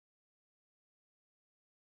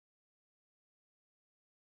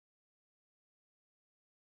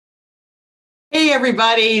Hey,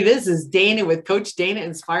 everybody. This is Dana with Coach Dana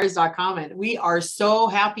Inspires.com. And we are so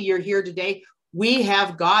happy you're here today. We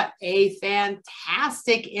have got a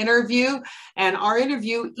fantastic interview. And our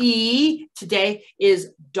interviewee today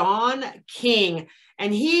is Donn King.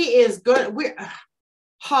 And he is good.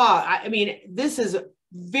 This is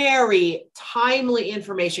very timely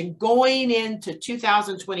information going into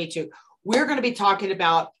 2022. We're going to be talking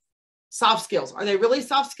about soft skills. Are they really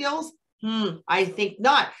soft skills? I think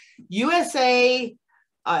not. US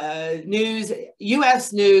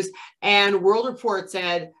News and World Report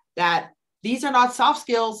said that these are not soft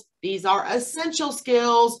skills. These are essential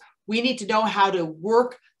skills. We need to know how to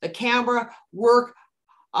work the camera, work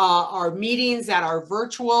our meetings that are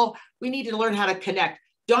virtual. We need to learn how to connect.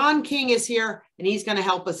 Donn King is here, and he's going to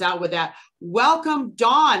help us out with that. Welcome,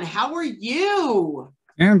 Donn. How are you?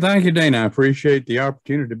 And thank you, Dana. I appreciate the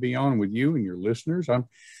opportunity to be on with you and your listeners.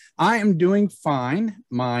 I am doing fine.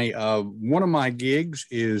 One of my gigs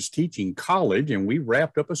is teaching college, and we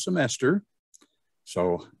wrapped up a semester.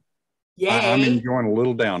 So I'm enjoying a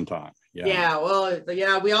little downtime. Yeah,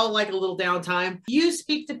 we all like a little downtime. You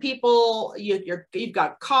speak to people, you've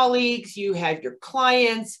got colleagues, you have your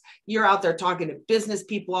clients, you're out there talking to business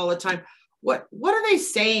people all the time. What are they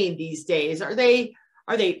saying these days? Are they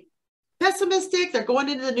pessimistic? They're going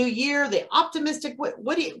into the new year. Are they optimistic?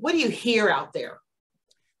 What do you hear out there?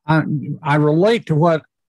 I relate to what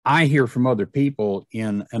I hear from other people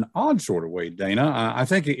in an odd sort of way, Dana. I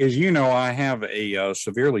think, as you know, I have a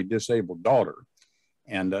severely disabled daughter,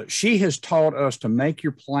 and she has taught us to make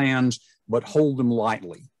your plans, but hold them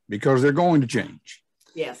lightly because they're going to change.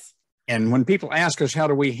 Yes. And when people ask us, how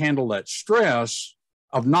do we handle that stress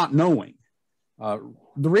of not knowing? The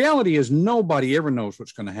reality is nobody ever knows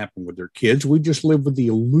what's going to happen with their kids. We just live with the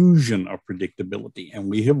illusion of predictability, and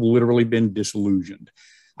we have literally been disillusioned.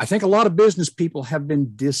 I think a lot of business people have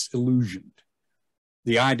been disillusioned.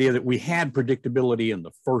 The idea that we had predictability in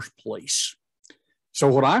the first place. So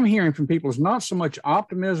what I'm hearing from people is not so much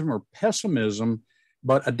optimism or pessimism,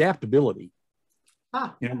 but adaptability.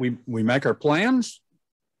 We make our plans,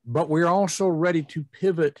 but we're also ready to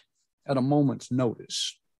pivot at a moment's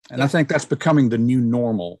notice. And I think that's becoming the new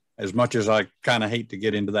normal. As much as I kind of hate to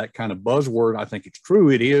get into that kind of buzzword, I think it's true.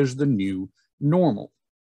 It is the new normal.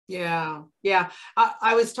 Yeah.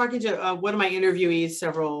 I was talking to one of my interviewees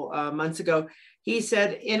several months ago. He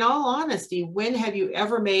said, in all honesty, when have you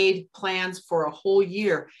ever made plans for a whole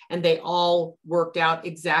year and they all worked out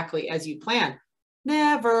exactly as you planned?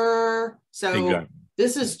 Never. So exactly.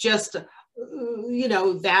 This is just,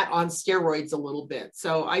 that on steroids a little bit.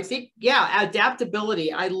 So I think,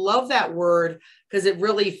 adaptability. I love that word because it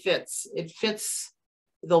really fits. It fits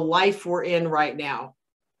the life we're in right now.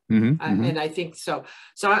 And I think so.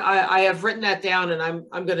 So I have written that down, and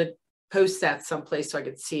I'm going to post that someplace so I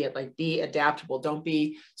could see it. Like, be adaptable. Don't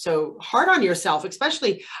be so hard on yourself,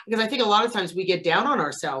 especially because I think a lot of times we get down on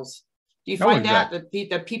ourselves. Do you find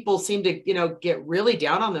that people seem to, get really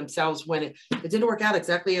down on themselves when it didn't work out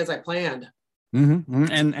exactly as I planned?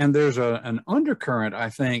 And there's an undercurrent, I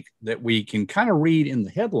think, that we can kind of read in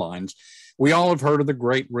the headlines. We all have heard of the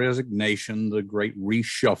Great Resignation, the Great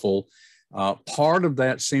Reshuffle. Part of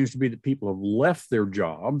that seems to be that people have left their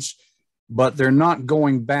jobs, but they're not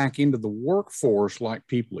going back into the workforce like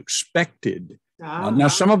people expected. Now,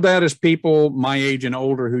 some of that is people my age and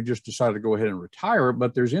older who just decided to go ahead and retire,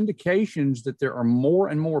 but there's indications that there are more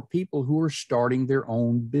and more people who are starting their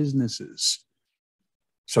own businesses.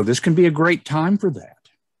 So this can be a great time for that.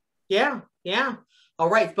 Yeah. All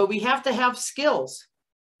right. But we have to have skills.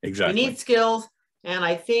 Exactly. We need skills. And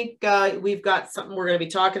I think we've got something we're going to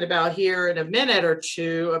be talking about here in a minute or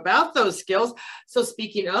two about those skills. So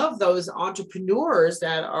speaking of those entrepreneurs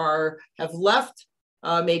that have left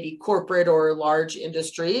maybe corporate or large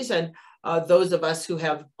industries, and those of us who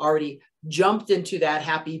have already jumped into that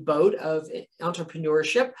happy boat of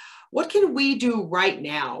entrepreneurship, what can we do right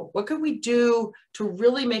now? What can we do to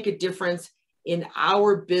really make a difference in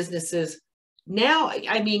our businesses now?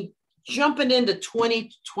 I mean, jumping into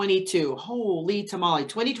 2022, holy tamale,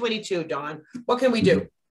 2022, Donn, what can we do?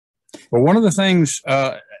 Well, one of the things,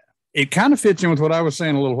 it kind of fits in with what I was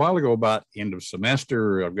saying a little while ago about end of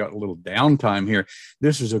semester. I've got a little downtime here.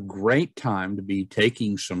 This is a great time to be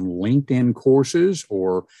taking some LinkedIn courses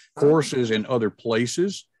or courses in other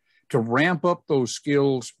places to ramp up those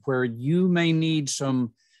skills where you may need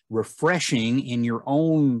some refreshing in your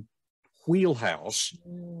own wheelhouse,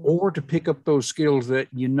 or to pick up those skills that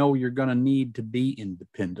you're going to need to be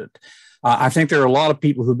independent. I think there are a lot of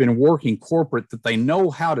people who've been working corporate that they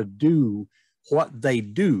know how to do what they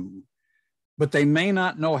do, but they may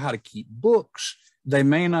not know how to keep books. They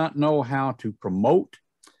may not know how to promote.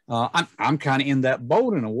 I'm kind of in that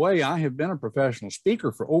boat in a way. I have been a professional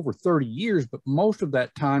speaker for over 30 years, but most of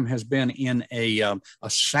that time has been in a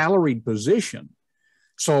salaried position.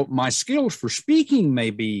 So my skills for speaking may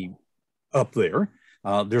be up there.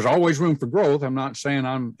 There's always room for growth. I'm not saying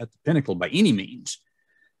I'm at the pinnacle by any means,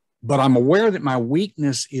 but I'm aware that my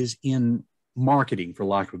weakness is in marketing, for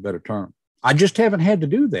lack of a better term. I just haven't had to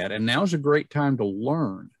do that. And now's a great time to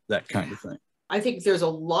learn that kind of thing. I think there's a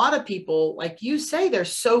lot of people, like you say, they're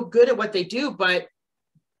so good at what they do, but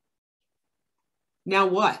now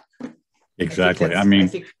what? Exactly. I mean,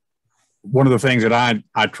 one of the things that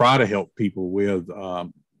I try to help people with,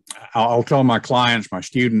 I'll tell my clients, my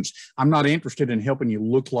students, I'm not interested in helping you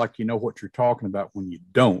look like you know what you're talking about when you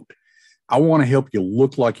don't. I want to help you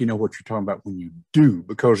look like you know what you're talking about when you do,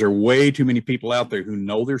 because there are way too many people out there who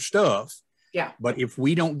know their stuff. Yeah. But if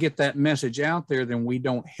we don't get that message out there, then we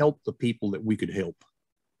don't help the people that we could help.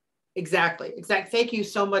 Exactly. Thank you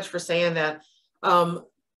so much for saying that.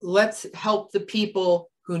 Let's help the people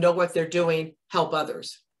who know what they're doing help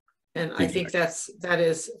others. And I think that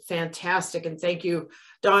is fantastic. And thank you,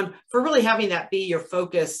 Donn, for really having that be your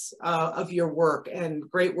focus of your work, and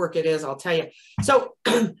great work it is, I'll tell you. So,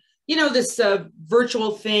 this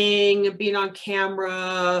virtual thing, being on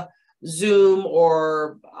camera, Zoom,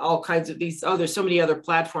 or all kinds of these there's so many other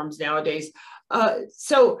platforms nowadays.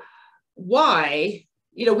 So why,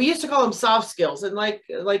 we used to call them soft skills. And like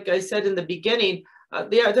I said in the beginning,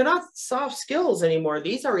 they're not soft skills anymore.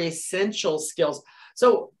 These are essential skills.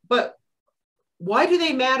 So, but why do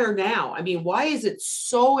they matter now? I mean, why is it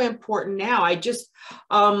so important now?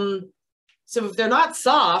 So if they're not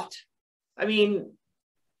soft, I mean,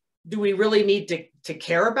 do we really need to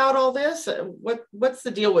care about all this? What's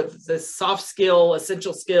the deal with this soft skill,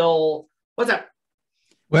 essential skill? What's that?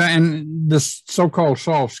 Well, and the so-called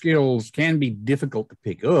soft skills can be difficult to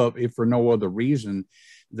pick up if for no other reason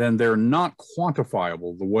than they're not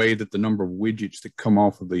quantifiable the way that the number of widgets that come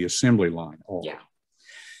off of the assembly line are. Yeah.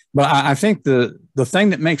 But I think the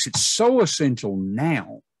thing that makes it so essential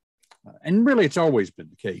now, and really it's always been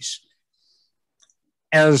the case,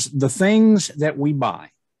 as the things that we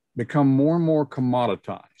buy become more and more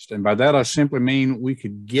commoditized, and by that I simply mean we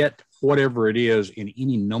could get whatever it is in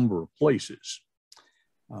any number of places.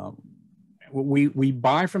 We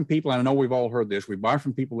buy from people, and I know we've all heard this, we buy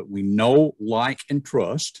from people that we know, like, and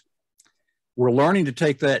trust. We're learning to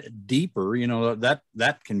take that deeper,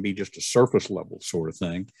 that can be just a surface level sort of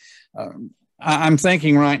thing. I'm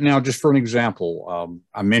thinking right now, just for an example,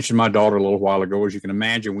 I mentioned my daughter a little while ago. As you can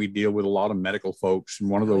imagine, we deal with a lot of medical folks, and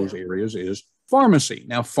one of those areas is pharmacy.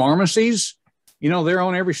 Now, pharmacies, they're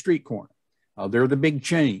on every street corner. They're the big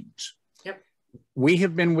chains. Yep. We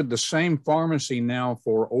have been with the same pharmacy now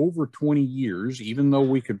for over 20 years, even though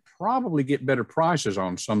we could probably get better prices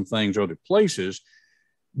on some things other places,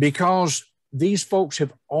 because these folks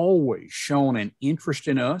have always shown an interest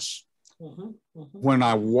in us. Mm-hmm, mm-hmm. When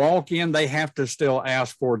I walk in, they have to still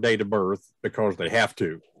ask for a date of birth because they have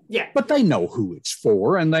to. Yeah. But they know who it's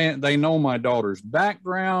for, and they know my daughter's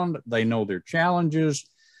background. They know their challenges.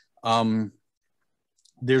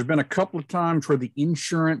 There's been a couple of times where the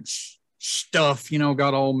insurance stuff,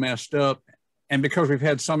 got all messed up. And because we've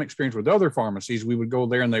had some experience with other pharmacies, we would go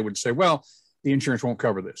there and they would say, well, the insurance won't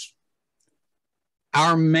cover this.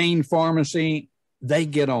 Our main pharmacy, they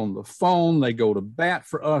get on the phone, they go to bat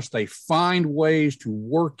for us, they find ways to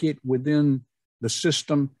work it within the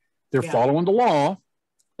system. They're following the law.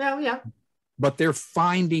 Well, yeah. But they're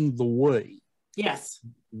finding the way. Yes.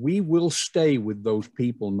 We will stay with those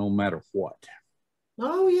people no matter what.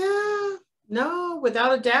 Oh, yeah. No,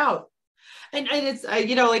 without a doubt. And it's,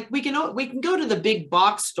 like we can go to the big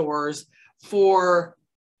box stores for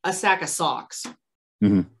a sack of socks.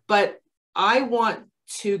 Mm-hmm. But I want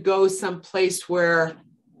to go someplace where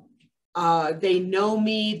they know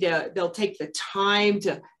me, they'll take the time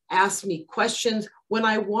to ask me questions when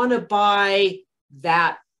I want to buy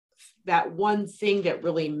that one thing that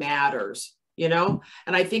really matters, And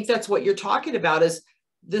I think that's what you're talking about is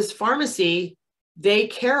this pharmacy, they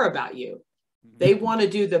care about you. They want to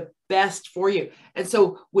do the best for you. And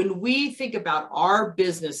so when we think about our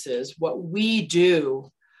businesses, what we do,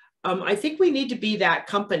 I think we need to be that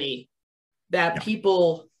company that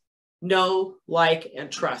people know, like,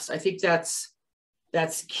 and trust. I think that's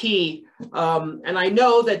key. And I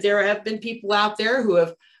know that there have been people out there who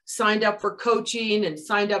have signed up for coaching and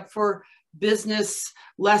signed up for business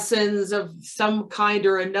lessons of some kind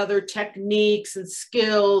or another, techniques and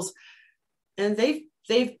skills, and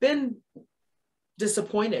they've been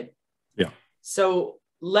disappointed. Yeah. So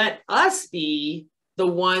let us be the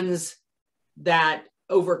ones that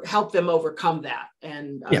help them overcome that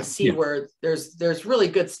and see where there's really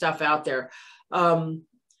good stuff out there.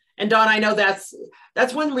 And Donn, I know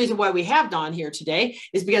that's one reason why we have Donn here today,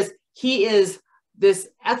 is because he is this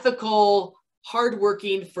ethical,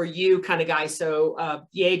 hardworking for you kind of guy. So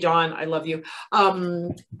yay, Donn, I love you.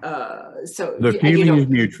 So the feeling is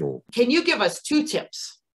mutual. Can you give us two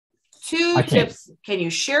tips? Tips. Can you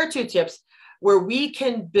share 2 tips where we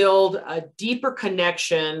can build a deeper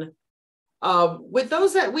connection with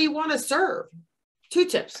those that we want to serve? 2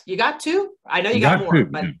 tips. You got 2? I know you got more.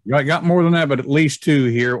 But... I got more than that, but at least 2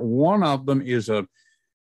 here. One of them is a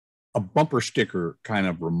bumper sticker kind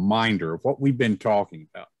of reminder of what we've been talking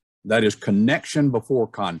about. That is connection before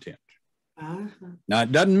content. Now,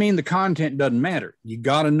 it doesn't mean the content doesn't matter. You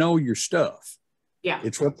got to know your stuff. Yeah.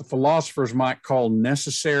 It's what the philosophers might call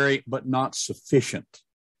necessary, but not sufficient.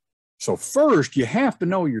 So first, you have to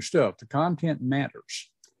know your stuff. The content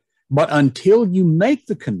matters. But until you make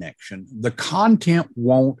the connection, the content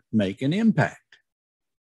won't make an impact.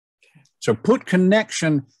 So put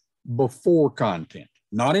connection before content,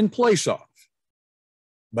 not in place of.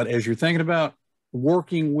 But as you're thinking about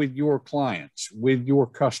working with your clients, with your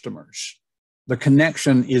customers, the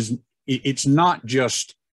connection it's not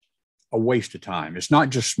just a waste of time. It's not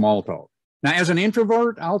just small talk. Now, as an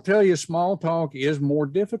introvert, I'll tell you, small talk is more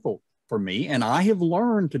difficult for me. And I have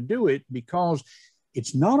learned to do it because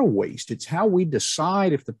it's not a waste. It's how we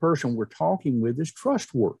decide if the person we're talking with is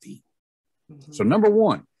trustworthy. Mm-hmm. So number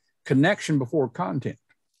 1, connection before content.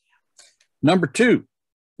 Number 2,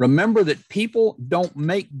 remember that people don't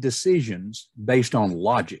make decisions based on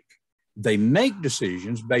logic. They make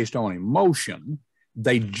decisions based on emotion.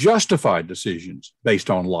 They justify decisions based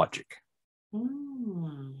on logic.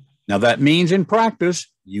 Mm. Now, that means in practice,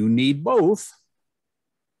 you need both.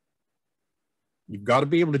 You've got to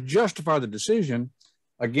be able to justify the decision.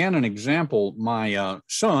 Again, an example, my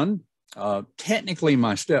son, technically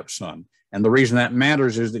my stepson, and the reason that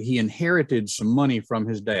matters is that he inherited some money from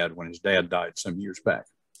his dad when his dad died some years back.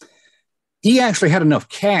 He actually had enough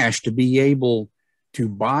cash to be able to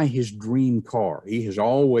buy his dream car. He has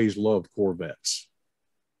always loved Corvettes.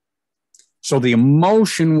 So the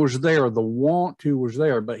emotion was there, the want to was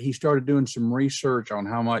there, but he started doing some research on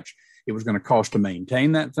how much it was going to cost to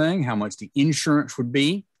maintain that thing, how much the insurance would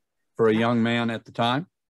be for a young man at the time.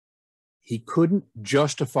 He couldn't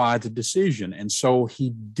justify the decision, and so he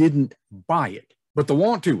didn't buy it. But the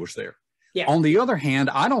want to was there. Yeah. On the other hand,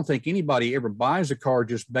 I don't think anybody ever buys a car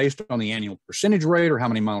just based on the annual percentage rate or how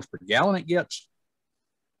many miles per gallon it gets.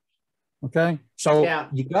 Okay? So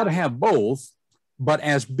you got to have both. But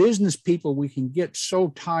as business people, we can get so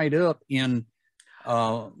tied up in,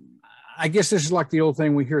 I guess this is like the old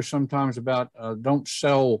thing we hear sometimes about don't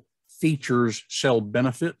sell features, sell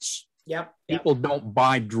benefits. Yep. People don't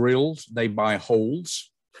buy drills, they buy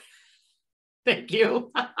holes. Thank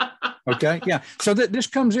you. Okay. Yeah. So this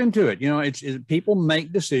comes into it. You know, it's people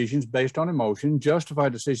make decisions based on emotion, justify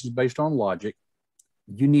decisions based on logic.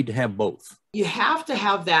 You need to have both. You have to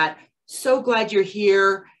have that. So glad you're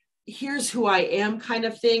here. Here's who I am kind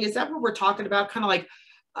of thing. Is that what we're talking about? Kind of like,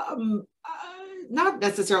 not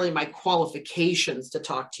necessarily my qualifications to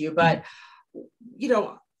talk to you, but, you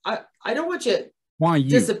know, I don't want you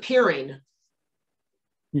disappearing.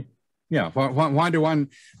 Yeah. Why do I?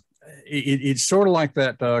 It's sort of like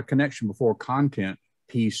that connection before content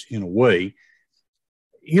piece in a way.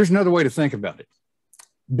 Here's another way to think about it.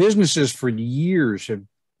 Businesses for years have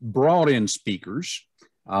brought in speakers.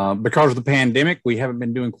 Because of the pandemic, we haven't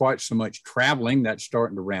been doing quite so much traveling. That's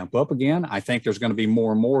starting to ramp up again. I think there's going to be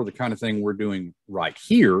more and more of the kind of thing we're doing right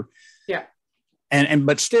here. Yeah.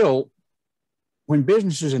 But still, when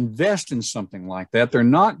businesses invest in something like that, they're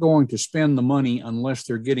not going to spend the money unless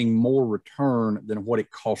they're getting more return than what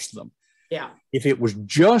it costs them. Yeah. If it was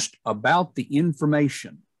just about the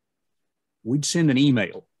information, we'd send an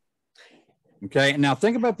email. Okay. Now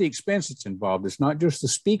think about the expense that's involved. It's not just the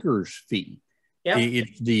speaker's fee. Yep.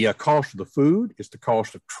 It's the cost of the food. It's the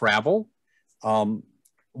cost of travel. One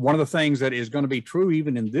of the things that is going to be true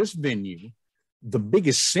even in this venue, the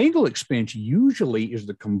biggest single expense usually is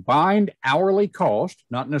the combined hourly cost,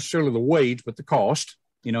 not necessarily the wage, but the cost.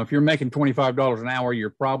 You know, if you're making $25 an hour, you're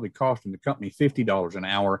probably costing the company $50 an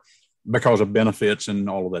hour because of benefits and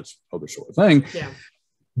all of that other sort of thing. Yeah.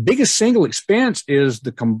 Biggest single expense is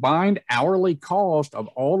the combined hourly cost of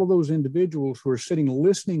all of those individuals who are sitting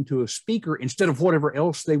listening to a speaker instead of whatever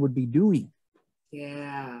else they would be doing.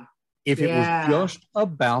 Yeah. If it was just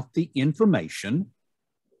about the information,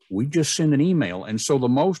 we just send an email. And so the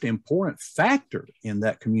most important factor in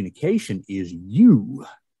that communication is you,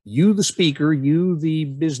 the speaker, you, the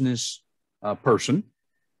business person.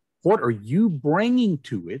 What are you bringing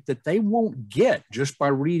to it that they won't get just by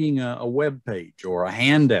reading a web page or a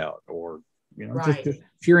handout or, just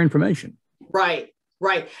pure information? Right.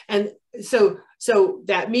 And so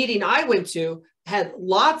that meeting I went to had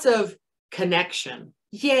lots of connection.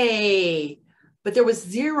 Yay. But there was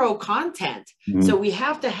zero content. Mm-hmm. So we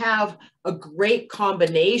have to have a great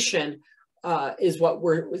combination, that's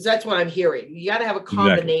what I'm hearing. You got to have a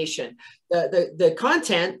combination. Exactly. The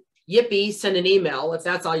content, yippee, send an email if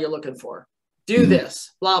that's all you're looking for. Do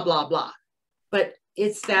this, blah, blah, blah. But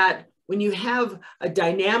it's that when you have a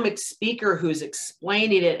dynamic speaker who's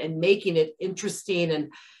explaining it and making it interesting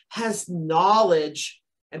and has knowledge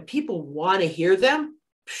and people want to hear them.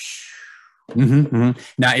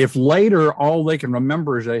 Now, if later all they can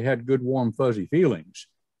remember is they had good, warm, fuzzy feelings,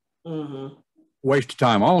 waste of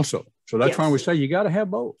time also. So that's why we say you got to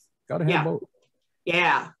have both. Got to have both.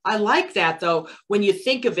 Yeah, I like that though. When you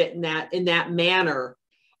think of it in that manner,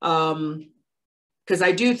 because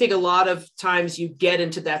I do think a lot of times you get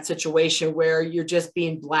into that situation where you're just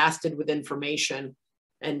being blasted with information,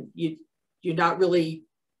 and you're not really,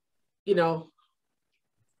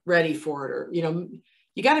 ready for it, or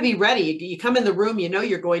you got to be ready. You come in the room,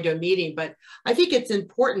 you're going to a meeting, but I think it's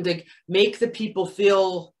important to make the people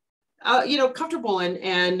feel, comfortable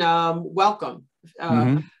and welcome.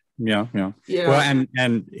 Yeah. Well,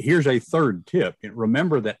 and here's a third tip.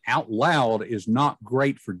 Remember that out loud is not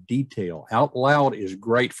great for detail. Out loud is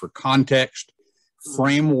great for context,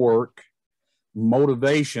 framework,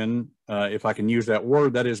 motivation. If I can use that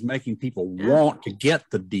word, that is making people want to get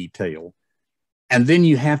the detail. And then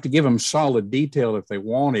you have to give them solid detail if they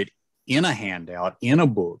want it in a handout, in a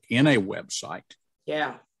book, in a website.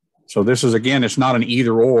 Yeah. So this is, again, it's not an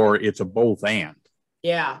either or, it's a both and.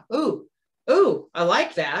 Yeah. Ooh, I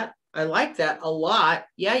like that. I like that a lot.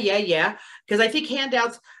 Yeah. Because I think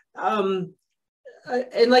handouts, and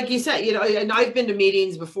like you said, and I've been to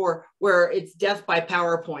meetings before where it's death by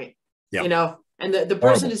PowerPoint, and the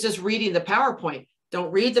person is just reading the PowerPoint.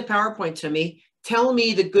 Don't read the PowerPoint to me. Tell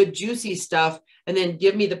me the good, juicy stuff, and then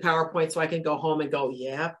give me the PowerPoint so I can go home and go,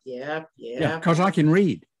 yeah. Because I can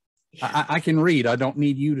read. I can read. I don't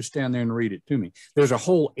need you to stand there and read it to me. There's a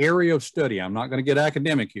whole area of study. I'm not going to get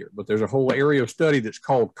academic here, but there's a whole area of study that's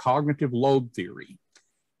called cognitive load theory.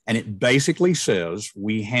 And it basically says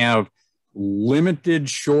we have limited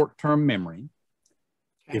short-term memory.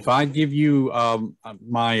 If I give you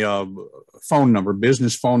my phone number,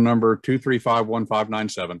 business phone number,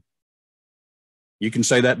 235-1597, you can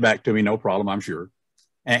say that back to me, no problem, I'm sure.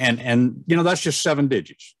 And that's just 7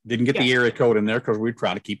 digits. Didn't get the area code in there because we're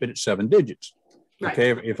trying to keep it at 7 digits. Right.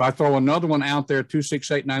 Okay, if I throw another one out there,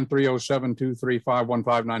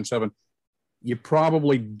 268-9307-235-1597, you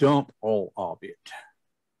probably dump all of it.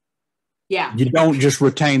 Yeah. You don't just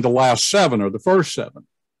retain the last 7 or the first 7.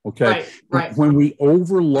 Okay. Right. When we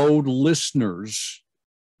overload listeners,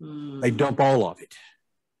 they dump all of it.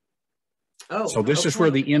 Oh. So this is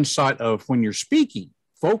where the insight of when you're speaking,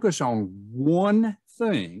 focus on one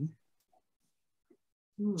thing,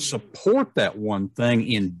 support that one thing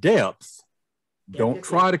in depth. Don't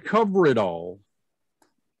try to cover it all.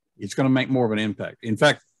 It's going to make more of an impact. In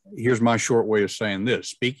fact, here's my short way of saying this.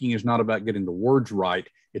 Speaking is not about getting the words right.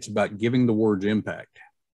 It's about giving the words impact.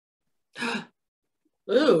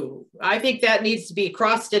 Ooh, I think that needs to be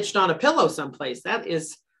cross-stitched on a pillow someplace. That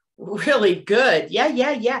is really good.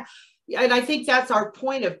 Yeah. And I think that's our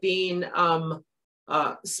point of being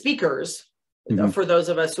speakers. For those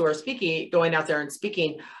of us who are speaking, going out there and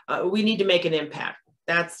speaking, we need to make an impact.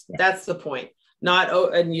 That's the point.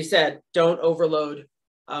 And you said, don't overload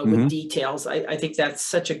with details. I think that's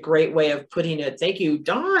such a great way of putting it. Thank you,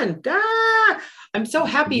 Donn. I'm so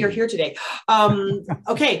happy you're here today.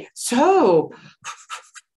 Okay, so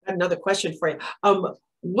another question for you.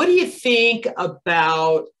 What do you think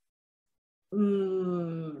about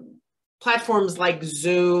platforms like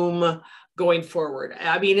Zoom going forward?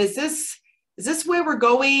 I mean, is this where we're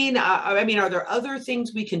going? I mean, are there other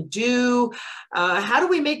things we can do? How do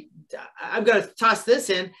we make, I'm going to toss this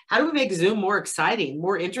in, how do we make Zoom more exciting,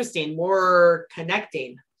 more interesting, more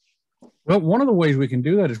connecting? Well, one of the ways we can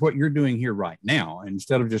do that is what you're doing here right now.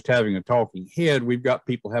 Instead of just having a talking head, we've got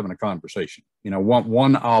people having a conversation.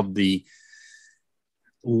 One of the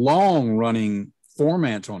long-running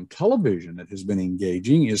formats on television that has been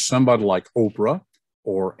engaging is somebody like Oprah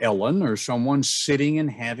or Ellen or someone sitting and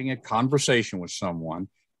having a conversation with someone,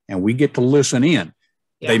 and we get to listen in.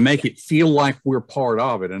 They make it feel like we're part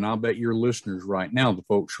of it. And I'll bet your listeners right now, the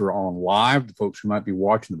folks who are on live, the folks who might be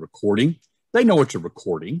watching the recording, they know it's a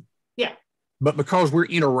recording. Yeah. But because we're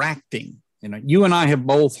interacting, you and I have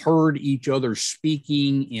both heard each other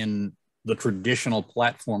speaking in the traditional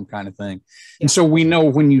platform kind of thing. Yeah. And so we know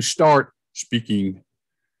when you start speaking,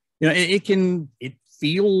 you know, it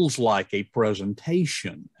feels like a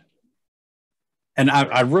presentation. And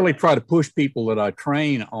I really try to push people that I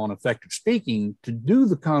train on effective speaking to do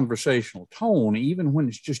the conversational tone, even when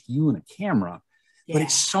it's just you and a camera. Yeah. But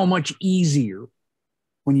it's so much easier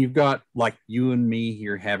when you've got like you and me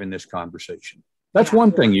here having this conversation. That's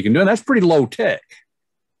one thing you can do, and that's pretty low tech.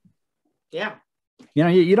 Yeah. You know,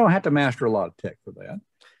 you don't have to master a lot of tech for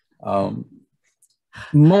that.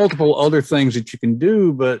 Multiple other things that you can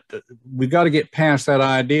do, but we've got to get past that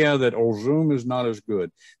idea that, oh, Zoom is not as good.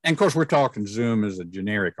 And of course, we're talking Zoom as a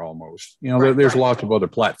generic almost. You know, there's lots of other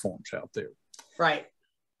platforms out there. Right.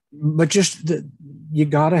 But just you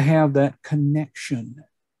got to have that connection.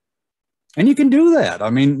 And you can do that.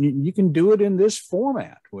 I mean, you can do it in this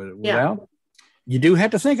format without. You do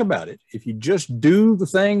have to think about it. If you just do the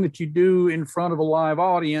thing that you do in front of a live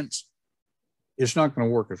audience, it's not going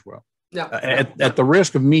to work as well. No, at the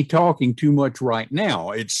risk of me talking too much right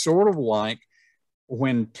now, it's sort of like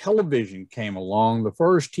when television came along, the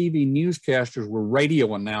first TV newscasters were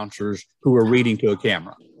radio announcers who were reading to a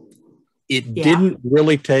camera. It didn't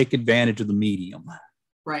really take advantage of the medium.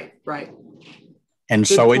 Right. And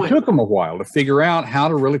Good point. It took them a while to figure out how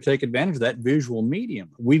to really take advantage of that visual medium.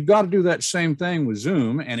 We've got to do that same thing with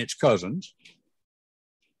Zoom and its cousins.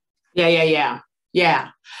 Yeah.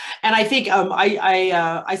 And I think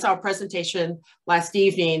I saw a presentation last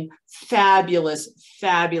evening, fabulous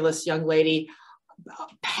young lady,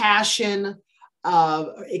 passion,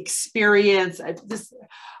 experience,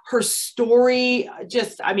 her story,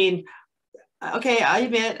 okay, I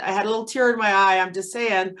admit I had a little tear in my eye, I'm just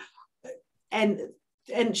saying. And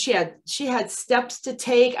she had steps to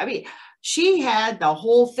take. I mean, she had the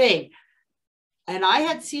whole thing. And I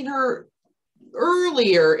had seen her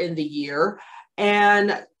earlier in the year,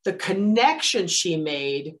 and the connection she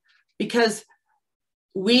made, because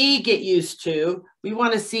we get used to, we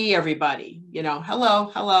want to see everybody, you know,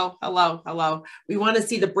 hello. We want to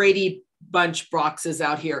see the Brady Bunch boxes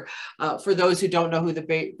out here. For those who don't know who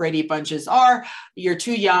the Brady Bunches are, you're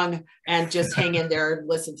too young, and just hang in there and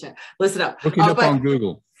listen up. Look it up on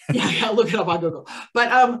Google. yeah, look it up on Google.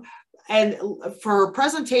 But and for her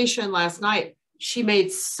presentation last night, she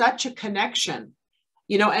made such a connection.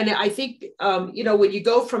 You know, and I think, you know, when you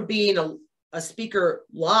go from being a speaker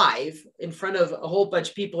live in front of a whole bunch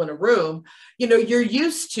of people in a room, you know, you're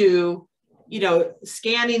used to, you know,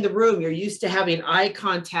 scanning the room. You're used to having eye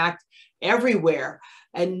contact everywhere.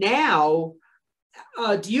 And now,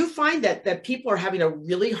 do you find that people are having a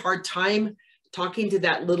really hard time talking to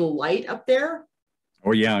that little light up there?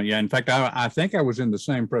 Oh, yeah. In fact, I think I was in the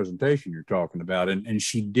same presentation you're talking about, and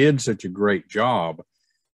she did such a great job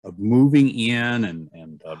of moving in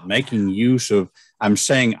and making use of, I'm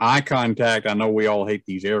saying eye contact. I know we all hate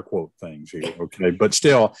these air quote things here, okay? But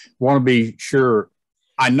still want to be sure.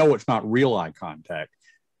 I know it's not real eye contact,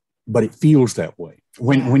 but it feels that way.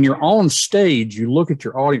 When you're on stage, you look at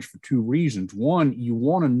your audience for two reasons. One, you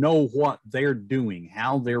want to know what they're doing,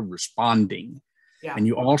 how they're responding. Yeah. And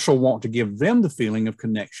you also want to give them the feeling of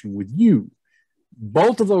connection with you.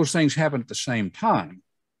 Both of those things happen at the same time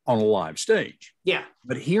on a live stage. Yeah.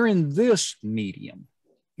 But here in this medium,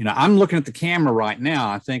 you know, I'm looking at the camera right now.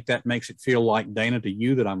 I think that makes it feel like, Dana, to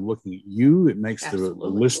you, that I'm looking at you. It makes the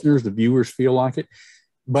listeners, the viewers feel like it.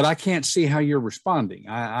 But I can't see how you're responding.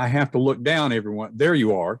 I have to look down, everyone. There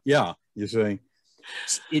you are. Yeah, you see.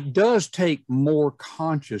 It does take more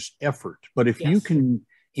conscious effort. But if you can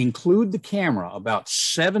include the camera about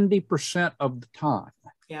 70% of the time.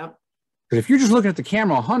 Yeah. But if you're just looking at the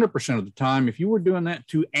camera 100% of the time, if you were doing that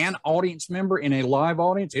to an audience member in a live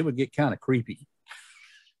audience, it would get kind of creepy.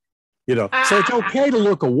 You know, so it's okay to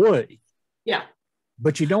look away. Yeah.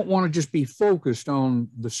 But you don't want to just be focused on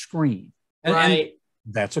the screen. And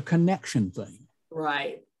that's a connection thing.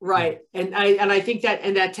 Right. And I think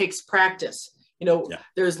that takes practice. You know,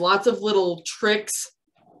 there's lots of little tricks,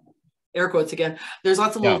 air quotes again. There's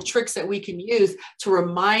lots of little tricks that we can use to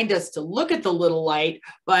remind us to look at the little light,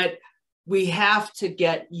 but we have to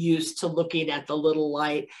get used to looking at the little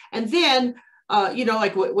light. And then, you know,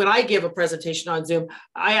 like when I give a presentation on Zoom,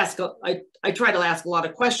 I try to ask a lot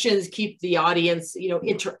of questions, keep the audience, you know,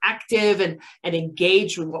 interactive and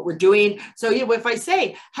engaged with what we're doing. So, you know, if I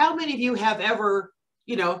say, how many of you have ever,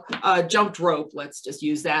 you know, jumped rope, let's just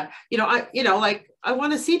use that, I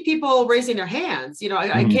want to see people raising their hands. You know,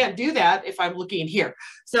 I can't do that if I'm looking here.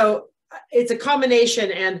 So it's a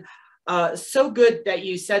combination, and so good that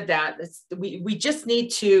you said that. We just need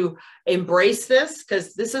to embrace this,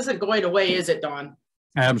 because this isn't going away, is it, Donn?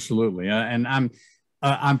 Absolutely. And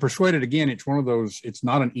I'm persuaded, again, it's one of those, it's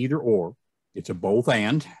not an either or, it's a both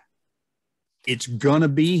and. It's going to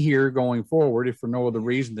be here going forward, if for no other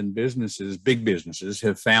reason than businesses, big businesses,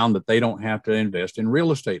 have found that they don't have to invest in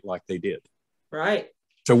real estate like they did. Right.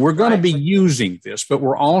 So we're going to be using this, but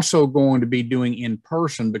we're also going to be doing in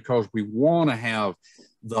person, because we want to have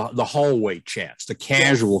the hallway chats, the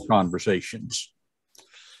casual conversations.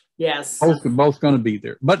 Yes. Both going to be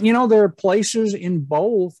there. But, you know, there are places in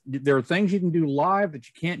both. There are things you can do live that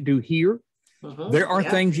you can't do here. There are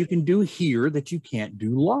things you can do here that you can't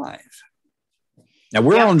do live. Now,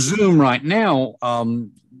 we're on Zoom right now.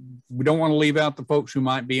 We don't want to leave out the folks who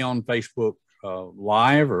might be on Facebook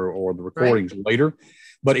live or the recordings later.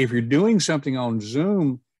 But if you're doing something on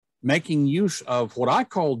Zoom, making use of what I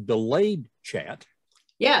call delayed chat.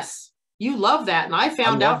 Yes. You love that. And I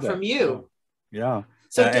found out from you. Yeah.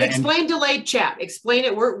 So explain delayed chat. Explain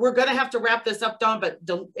it. We're going to have to wrap this up, Donn, but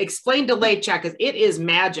explain delayed chat, because it is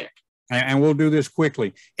magic. And we'll do this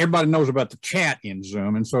quickly. Everybody knows about the chat in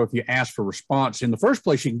Zoom. And so if you ask for response in the first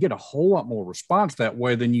place, you can get a whole lot more response that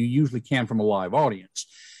way than you usually can from a live audience.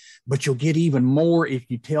 But you'll get even more if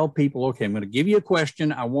you tell people, okay, I'm going to give you a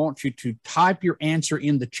question. I want you to type your answer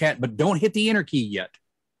in the chat, but don't hit the enter key yet.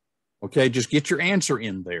 Okay, just get your answer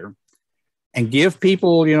in there. And give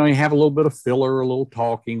people, you know, you have a little bit of filler, a little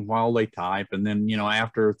talking while they type. And then, you know,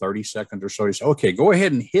 after 30 seconds or so, you say, okay, go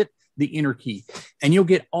ahead and hit the enter key. And you'll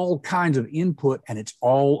get all kinds of input, and it's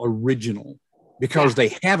all original, because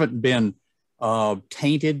they haven't been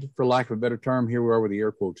tainted, for lack of a better term. Here we are with the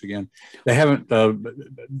air quotes again. They haven't,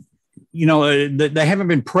 you know, they haven't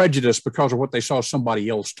been prejudiced because of what they saw somebody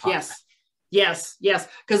else type. Yes.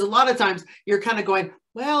 Because a lot of times you're kind of going,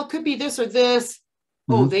 well, it could be this or this.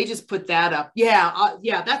 Oh, they just put that up. Yeah,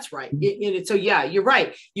 that's right. So yeah, you're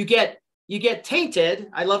right. You get tainted.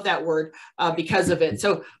 I love that word because of it.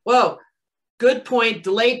 So, whoa, good point.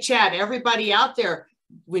 Delayed chat. Everybody out there,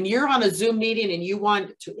 when you're on a Zoom meeting and you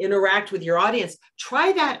want to interact with your audience,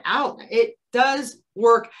 try that out. It does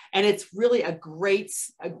work, and it's really a great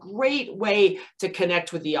way to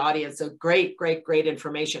connect with the audience. So great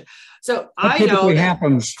information. So what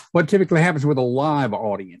typically happens with a live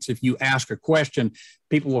audience, if you ask a question,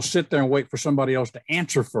 people will sit there and wait for somebody else to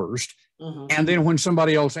answer first. And then when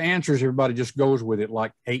somebody else answers, everybody just goes with it,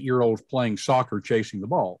 like 8-year-olds playing soccer, chasing the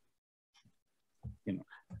ball. You know.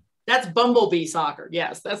 That's bumblebee soccer.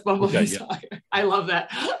 Yes, that's bumblebee soccer. I love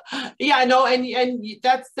that. Yeah, no, and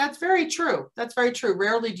that's very true. That's very true.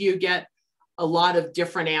 Rarely do you get a lot of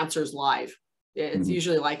different answers live. It's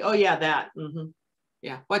usually like, oh yeah, that.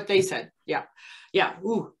 Yeah, what they said. Yeah.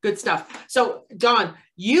 Ooh, good stuff. So Donn,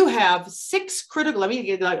 you have 6 critical. I'm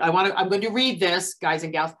going to read this, guys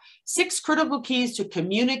and gals. 6 critical keys to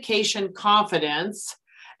communication confidence.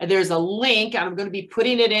 And there's a link, and I'm going to be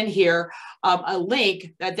putting it in here, a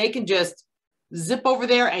link that they can just zip over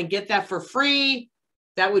there and get that for free.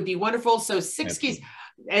 That would be wonderful. So 6 keys.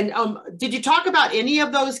 And did you talk about any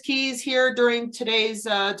of those keys here during today's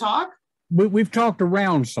talk? We've talked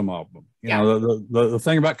around some of them. You know, the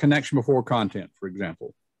thing about connection before content, for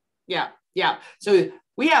example. Yeah. So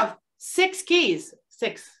we have 6 keys.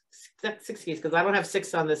 Six keys, because I don't have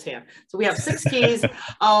 6 on this hand. So we have 6 keys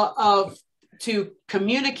to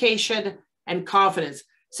communication and confidence.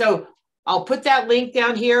 So I'll put that link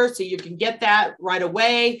down here so you can get that right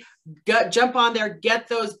away. Jump on there, get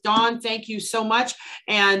those. Donn, thank you so much.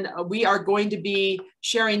 And we are going to be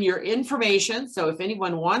sharing your information. So if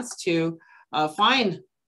anyone wants to find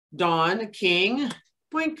Donn King,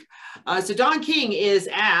 blink. So Donn King is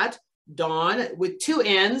at Donn with 2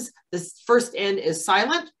 N's. The first N is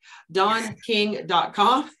silent,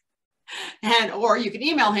 DonnKing.com. Or you can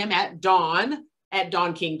email him at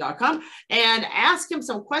Donn@DonnKing.com and ask him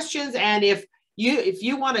some questions. And if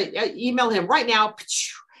you want to email him right now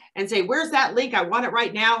and say, where's that link? I want it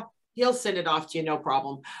right now. He'll send it off to you, no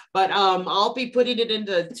problem. But I'll be putting it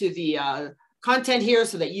into the content here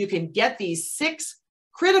so that you can get these 6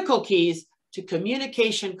 critical keys to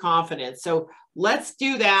communication confidence. So let's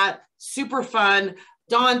do that. Super fun.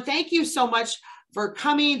 Donn, thank you so much for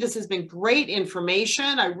coming. This has been great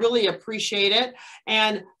information. I really appreciate it.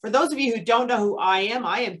 And for those of you who don't know who I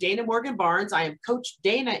am Dana Morgan Barnes. I am Coach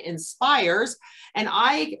Dana Inspires, and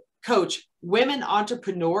I coach women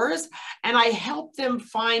entrepreneurs, and I help them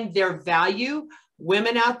find their value.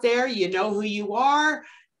 Women out there, you know who you are.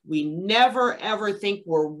 We never, ever think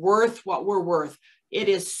we're worth what we're worth. It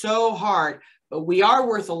is so hard, but we are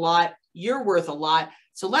worth a lot. You're worth a lot.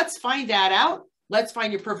 So let's find that out. Let's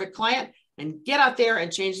find your perfect client and get out there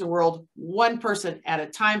and change the world one person at a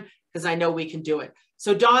time, because I know we can do it.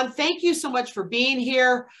 So Donn, thank you so much for being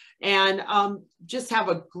here. and just have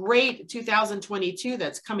a great 2022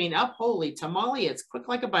 that's coming up. Holy tamale, it's quick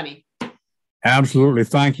like a bunny. Absolutely.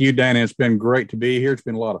 Thank you, Dana. It's been great to be here. It's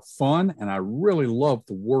been a lot of fun, and I really love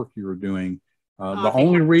the work you're doing. The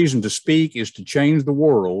only reason to speak is to change the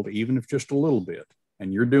world, even if just a little bit,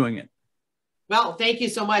 and you're doing it. Well, thank you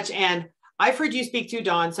so much. And I've heard you speak too,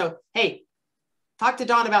 Donn. So, hey, talk to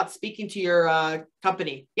Donn about speaking to your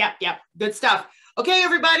company. Yep. Good stuff. Okay,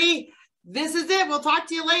 everybody, this is it. We'll talk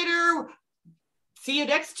to you later. See you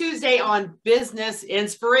next Tuesday on Business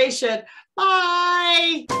Inspiration.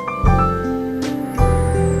 Bye.